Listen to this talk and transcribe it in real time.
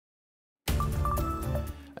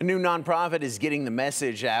A new nonprofit is getting the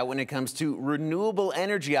message out when it comes to renewable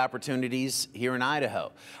energy opportunities here in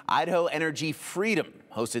Idaho. Idaho Energy Freedom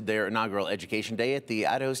hosted their inaugural education day at the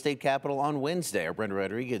Idaho State Capitol on Wednesday. Our Brenda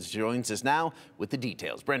Rodriguez joins us now with the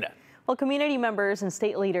details. Brenda. Well, community members and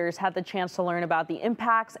state leaders had the chance to learn about the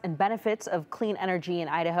impacts and benefits of clean energy in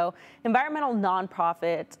Idaho. Environmental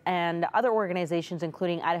nonprofits and other organizations,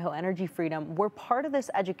 including Idaho Energy Freedom, were part of this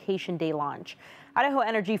Education Day launch. Idaho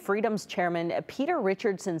Energy Freedom's chairman, Peter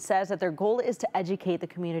Richardson, says that their goal is to educate the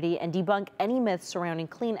community and debunk any myths surrounding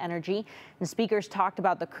clean energy. And speakers talked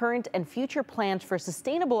about the current and future plans for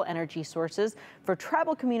sustainable energy sources for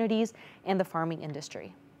tribal communities and the farming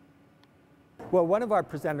industry. Well, one of our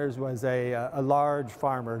presenters was a large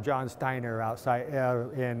farmer, John Steiner, outside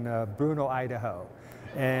in Bruno, Idaho.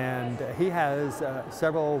 And he has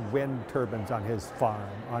several wind turbines on his farm,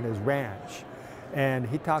 on his ranch. And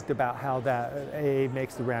he talked about how that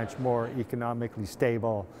makes the ranch more economically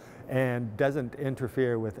stable and doesn't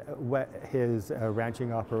interfere with his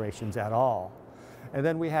ranching operations at all. And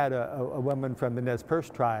then we had a woman from the Nez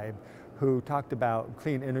Perce tribe who talked about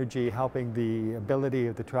clean energy helping the ability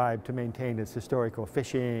of the tribe to maintain its historical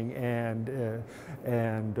fishing and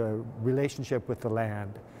relationship with the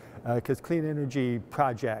land. Because clean energy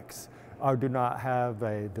projects do not have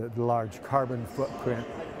the large carbon footprint.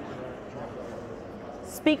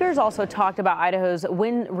 Speakers also talked about Idaho's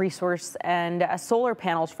wind resource and solar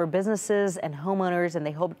panels for businesses and homeowners, and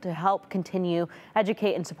they hope to help continue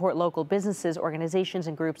educate and support local businesses, organizations,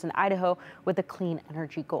 and groups in Idaho with a clean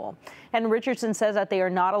energy goal. And Richardson says that they are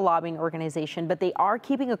not a lobbying organization, but they are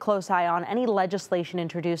keeping a close eye on any legislation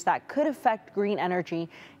introduced that could affect green energy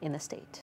in the state.